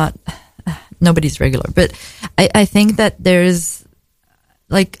 like I'm not, nobody's regular, but I think that there's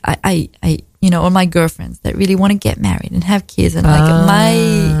like, I all my girlfriends that really want to get married and have kids, and like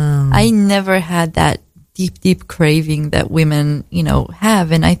I never had that deep craving that women,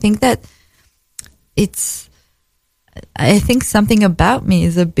 have. And I think that I think something about me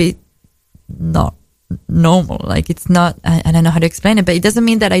is a bit not normal. Like it's not, I don't know how to explain it, but it doesn't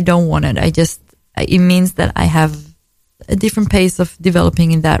mean that I don't want it. It means that I have a different pace of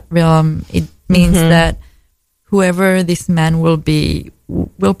developing in that realm. It means that whoever this man will be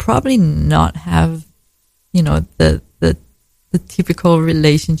will probably not have, the typical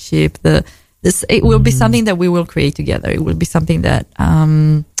relationship. It will be something that we will create together. It will be something that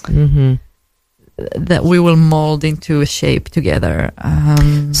that we will mold into a shape together.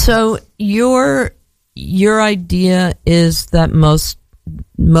 So your idea is that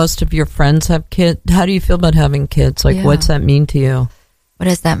most of your friends have kids. How do you feel about having kids? Like, what's that mean to you? What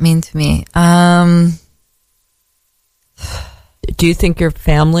does that mean to me? Do you think your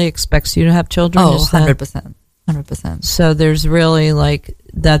family expects you to have children? Oh, 100%. 100%. So there's really like,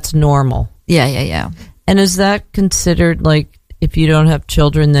 that's normal. Yeah. And is that considered like, if you don't have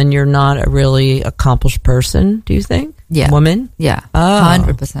children, then you're not a really accomplished person, do you think? Yeah. Woman? Yeah. Oh.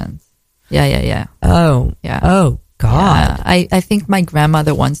 100%. Yeah. Oh. Yeah. Oh, God. Yeah. I think my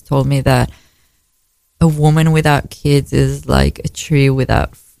grandmother once told me that a woman without kids is like a tree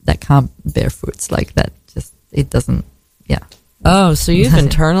that can't bear fruits. Like that it doesn't, yeah. Oh, so you've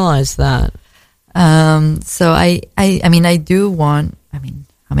internalized that. So I do want,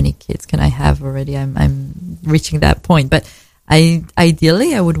 how many kids can I have already? I'm reaching that point, but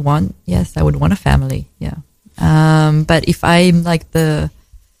ideally I would want a family. Yeah. But if I'm like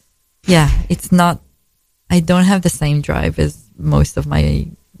it's not, I don't have the same drive as most of my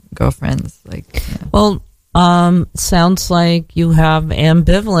girlfriends. Like, yeah. Well, sounds like you have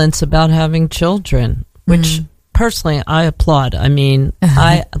ambivalence about having children, which personally I applaud. I mean,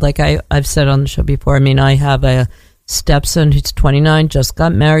 I've said on the show before, I have a stepson who's 29, just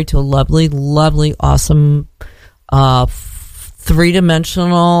got married to a lovely, lovely, awesome,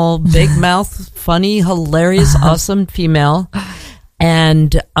 three-dimensional, big mouth, funny, hilarious, awesome female.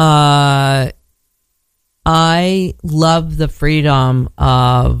 And I love the freedom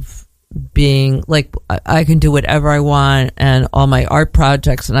of being like, I can do whatever I want and all my art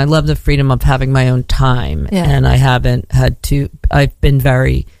projects, and I love the freedom of having my own time. Yeah. And I haven't I've been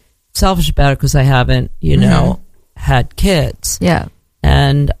very selfish about it because I haven't, had kids. Yeah.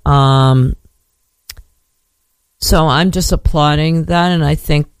 And so I'm just applauding that, and I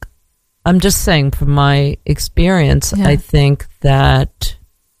think, I'm just saying from my experience, I think that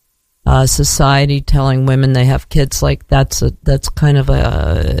society telling women they have kids, like that's kind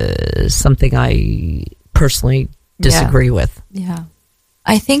of something I personally disagree with. Yeah.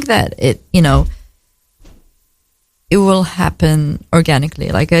 I think that it will happen organically.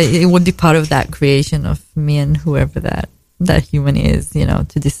 Like it would be part of that creation of me and whoever that human is,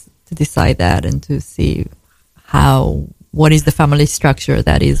 to decide that and to see what is the family structure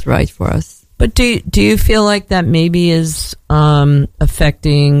that is right for us. But do you feel like that maybe is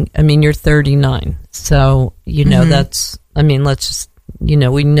affecting, you're 39, so, that's, let's just,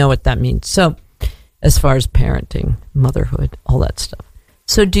 we know what that means. So as far as parenting, motherhood, all that stuff.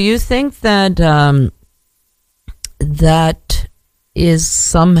 So do you think that that is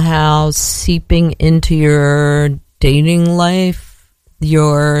somehow seeping into your dating life,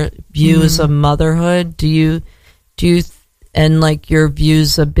 your views of motherhood? Do you and like your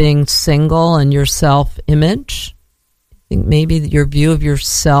views of being single and your self-image? I think maybe your view of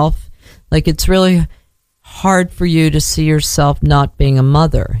yourself, like it's really hard for you to see yourself not being a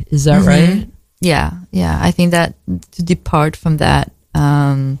mother. Is that right? Yeah. I think that to depart from that,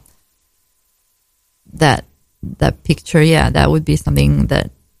 that picture, that would be something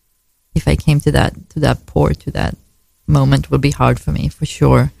that if I came to that moment would be hard for me, for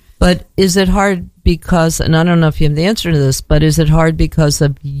sure. But is it hard because, and I don't know if you have the answer to this, but is it hard because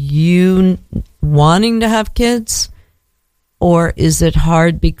of you wanting to have kids? Or is it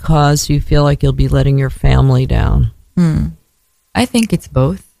hard because you feel like you'll be letting your family down? I think it's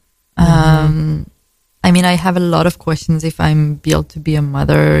both. I have a lot of questions if I'm built to be a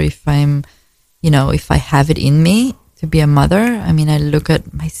mother, if I'm, if I have it in me to be a mother. I look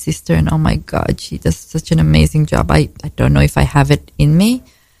at my sister and, oh my God, she does such an amazing job. I don't know if I have it in me.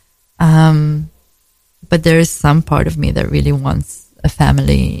 But there is some part of me that really wants a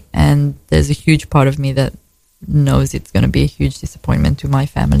family, and there's a huge part of me that knows it's going to be a huge disappointment to my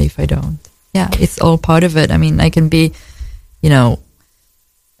family if I don't. Yeah, it's all part of it. I mean, I can be, at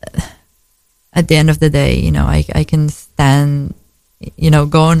the end of the day, I can stand,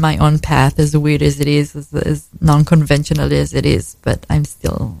 go on my own path, as weird as it is, as non-conventional as it is, but I'm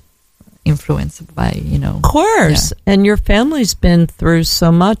still influenced by, Of course. Yeah. And your family's been through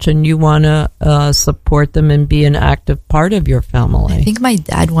so much, and you want to support them and be an active part of your family. I think my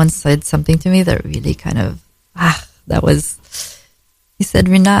dad once said something to me that really kind of, he said,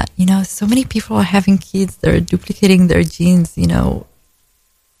 Rinat, so many people are having kids, they're duplicating their genes, genes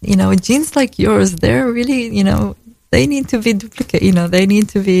like yours, they're really, they need to be duplicated, they need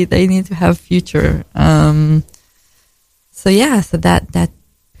to have future. So that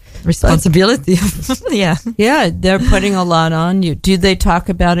responsibility. Yeah, they're putting a lot on you. Do they talk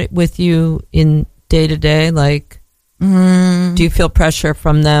about it with you in day to day? Like, do you feel pressure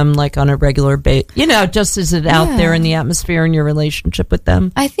from them, like on a regular basis? Just is it out there in the atmosphere in your relationship with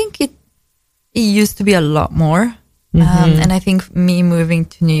them? I think it used to be a lot more. And I think me moving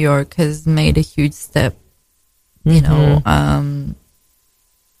to New York has made a huge step,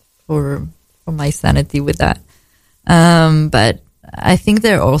 for my sanity with that. But I think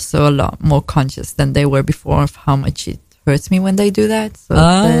they're also a lot more conscious than they were before of how much it hurts me when they do that. So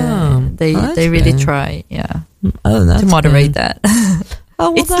they really try, to moderate that.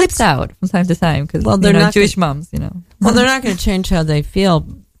 Oh, well, it slips out from time to time because they're not Jewish moms, Well, they're not going to change how they feel,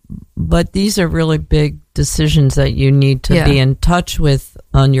 but these are really big decisions that you need to be in touch with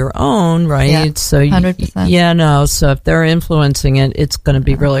on your own, right? Yeah, so 100%. So if they're influencing it, it's going to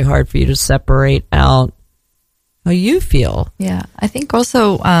be really hard for you to separate out how you feel. Yeah, I think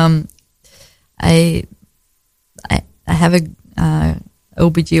also I have a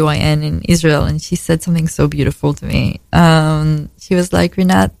OBGYN in Israel, and she said something so beautiful to me. She was like,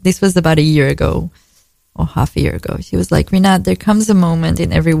 Rinat, this was about a year ago or half a year ago. She was like, Rinat, there comes a moment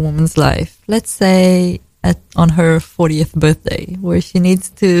in every woman's life, let's say on her 40th birthday, where she needs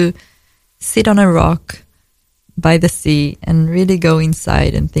to sit on a rock by the sea and really go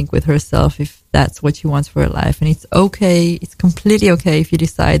inside and think with herself if that's what she wants for her life. And it's okay. It's completely okay if you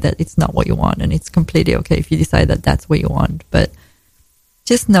decide that it's not what you want. And it's completely okay if you decide that that's what you want. But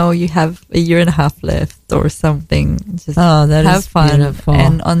just know you have a year and a half left or something. Just have fun. Beautiful.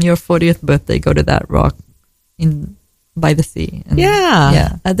 And on your 40th birthday, go to that rock by the sea. And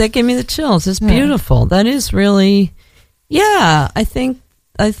that gave me the chills. It's beautiful. That is really, I think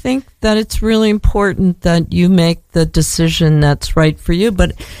that it's really important that you make the decision that's right for you.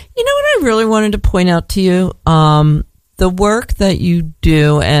 But you know what I really wanted to point out to you? The work that you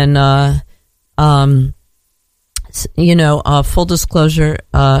do, and full disclosure,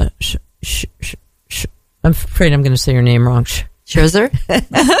 I'm afraid I'm going to say your name wrong. Scherzer.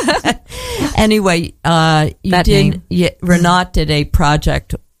 Anyway, Rinat did a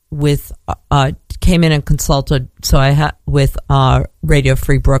project with, came in and consulted. So I had with Radio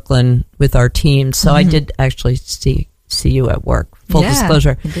Free Brooklyn with our team. So I did actually see you at work. Full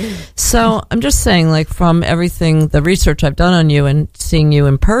disclosure. So I'm just saying, like, from everything, the research I've done on you and seeing you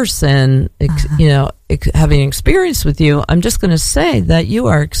in person, having experience with you, I'm just going to say that you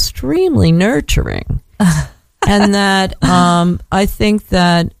are extremely nurturing. And that I think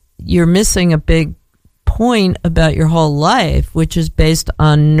that you're missing a big point about your whole life, which is based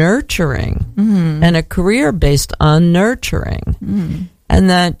on nurturing and a career based on nurturing. And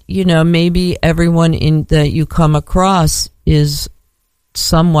that, maybe everyone that you come across is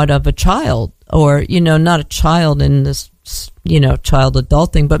somewhat of a child, or, not a child in this, child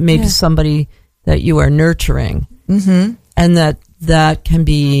adult thing, but maybe somebody that you are nurturing. And that can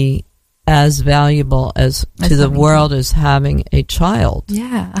be as valuable as to the world as having a child.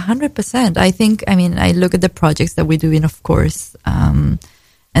 Yeah, 100%. I think, I look at the projects that we do in, of course, and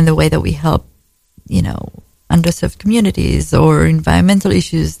the way that we help, underserved communities or environmental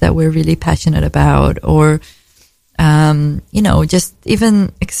issues that we're really passionate about, or, just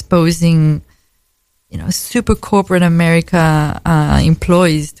even exposing, super corporate America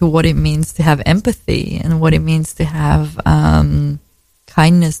employees to what it means to have empathy and what it means to have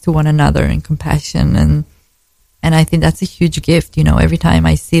kindness to one another and compassion. And I think that's a huge gift. Every time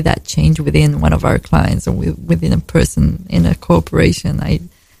I see that change within one of our clients or within a person in a corporation,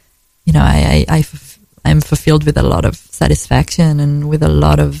 I'm fulfilled with a lot of satisfaction and with a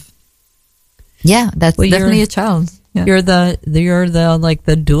lot of, that's definitely a challenge. Yeah. You're the like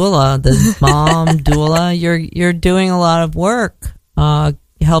the doula, the mom doula. You're doing a lot of work, help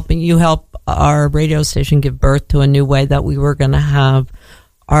our radio station give birth to a new way that we were going to have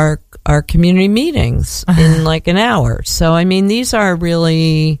our our community meetings in like an hour. So, I mean, these are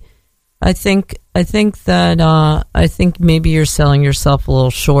really, I think maybe you're selling yourself a little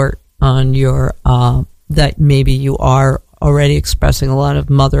short on your, that maybe you are already expressing a lot of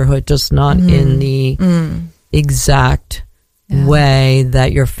motherhood, just not in the exact way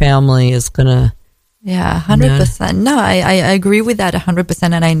that your family is going to. Yeah, 100%. No, I agree with that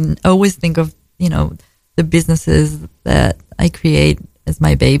 100%. And I always think of, the businesses that I create as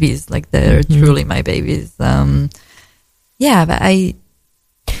my babies, like they're truly my babies. But I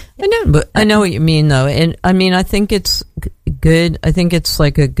know what you mean, though. And I mean, I think it's good. I think it's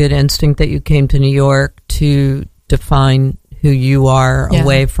like a good instinct that you came to New York to define who you are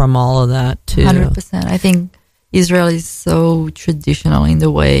away from all of that, too. 100%. I think Israel is so traditional in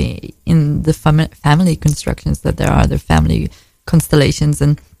the family constructions that there are, the family constellations.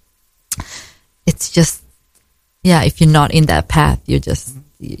 And it's just, if you're not in that path,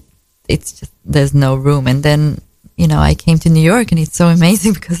 there's no room. And then, I came to New York and it's so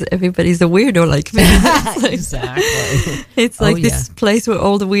amazing because everybody's a weirdo like me. Exactly. It's like this place where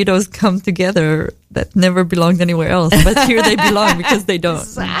all the weirdos come together that never belonged anywhere else. But here they belong because they don't.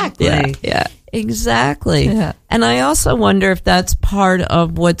 Exactly. Yeah. Exactly. Yeah. And I also wonder if that's part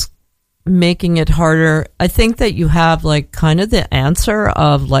of what's making it harder. I think that you have like kind of the answer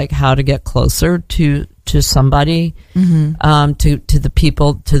of like how to get closer to somebody, to the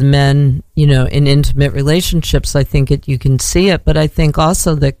people, to the men, in intimate relationships. I think you can see it, but I think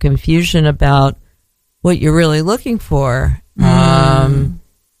also the confusion about what you're really looking for, could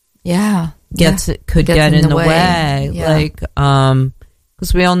get in the way. Yeah. Like,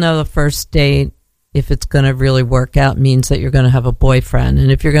 because we all know the first date, if it's going to really work out, means that you're going to have a boyfriend.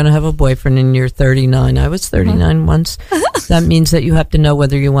 And if you're going to have a boyfriend and you're 39, I was 39 once, that means that you have to know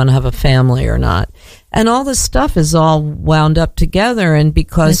whether you want to have a family or not. And all this stuff is all wound up together. And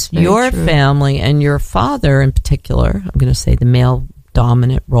because your family and your father in particular, I'm going to say the male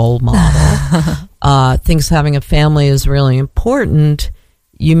dominant role model, thinks having a family is really important,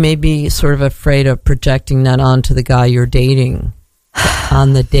 you may be sort of afraid of projecting that onto the guy you're dating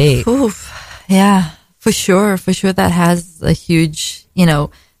on the date. Oof. Yeah, for sure. For sure that has a huge,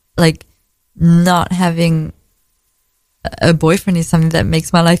 like not having a boyfriend is something that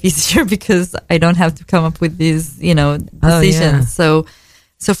makes my life easier because I don't have to come up with these, decisions. So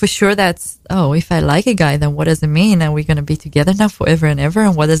for sure that's, if I like a guy, then what does it mean? Are we going to be together now forever and ever?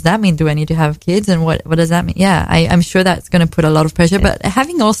 And what does that mean? Do I need to have kids? And what does that mean? Yeah, I'm sure that's going to put a lot of pressure. But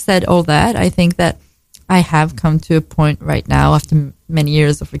having said all that, I think that I have come to a point right now after many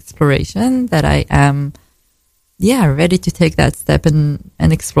years of exploration that I am, ready to take that step and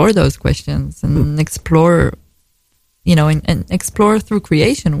explore those questions and explore, and explore through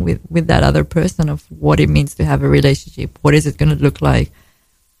creation with that other person of what it means to have a relationship. What is it going to look like?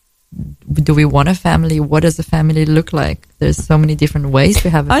 Do we want a family? What does a family look like? There's so many different ways to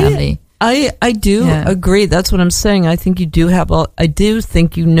have a family. I do agree. That's what I'm saying. I think you do have I do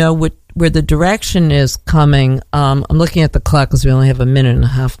think where the direction is coming. I'm looking at the clock because we only have a minute and a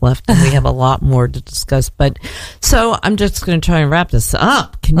half left and we have a lot more to discuss. But so I'm just going to try and wrap this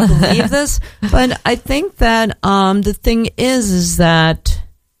up. Can you believe this? But I think that the thing is that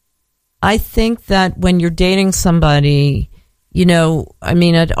I think that when you're dating somebody, I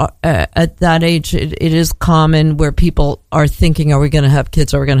mean, at that age, it is common where people are thinking, are we going to have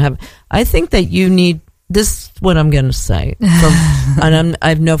kids? Are we going to have? I think that you need. This is what I'm going to say, and I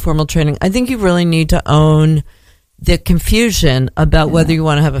have no formal training. I think you really need to own the confusion about whether you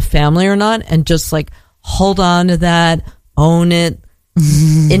want to have a family or not, and just like hold on to that, own it,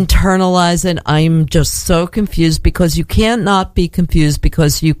 internalize it. I'm just so confused because you can't not be confused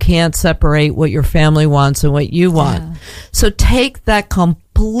because you can't separate what your family wants and what you want. Yeah. So take that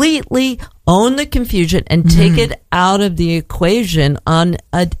completely, own the confusion, and take it out of the equation on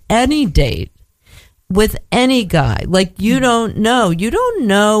any date. With any guy, like you don't know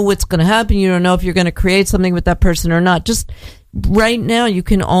what's going to happen. You don't know if you're going to create something with that person or not. Just right now, you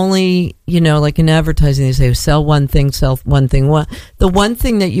can only, like in advertising, they say sell one thing. The one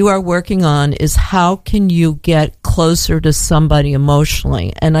thing that you are working on is how can you get closer to somebody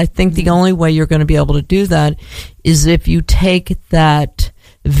emotionally. And I think the only way you're going to be able to do that is if you take that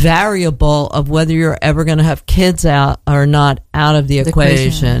variable of whether you're ever going to have kids out or not out of the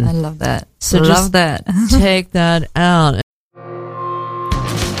equation. I love that. So love that. Take that out.